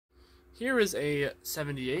Here is a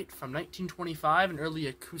 78 from 1925, an early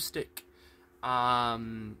acoustic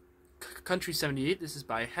country 78. This is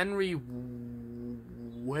by Henry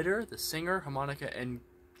Whitter, the singer, harmonica, and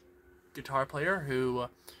guitar player, who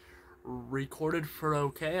recorded for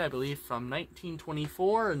OK, I believe, from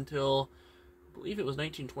 1924 until, I believe it was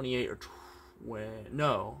 1928 or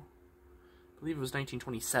no, I believe it was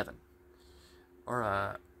 1927 or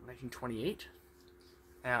 1928.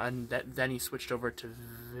 And then he switched over to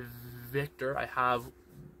Victor. I have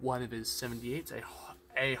one of his 78s,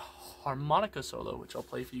 a harmonica solo, which I'll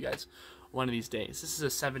play for you guys one of these days. This is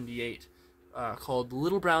a 78 called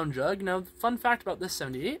Little Brown Jug. Now, the fun fact about this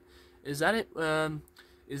 78 is that it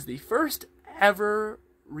is the first ever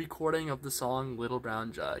recording of the song Little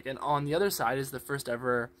Brown Jug. And on the other side is the first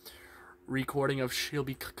ever recording of She'll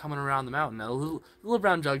Be Coming Around the Mountain. Now, Little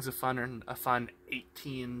Brown Jug's a fun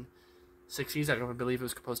 1860s. I don't believe it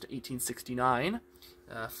was composed in 1869.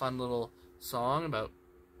 Fun little song about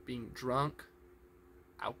being drunk,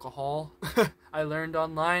 alcohol. I learned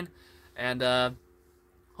online, and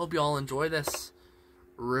hope you all enjoy this.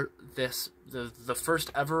 The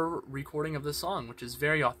first ever recording of this song, which is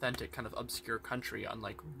very authentic, kind of obscure country,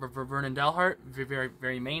 unlike Vernon Dalhart,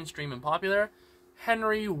 very mainstream and popular.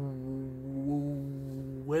 Henry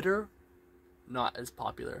Whitter, not as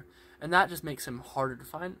popular, and that just makes him harder to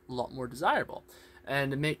find, a lot more desirable,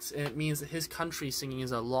 and it means that his country singing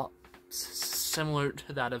is a lot similar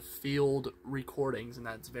to that of field recordings, and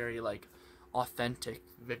that's very like authentic,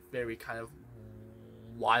 very kind of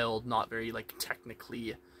wild, not very like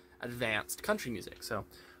technically advanced country music. So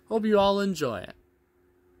hope you all enjoy it.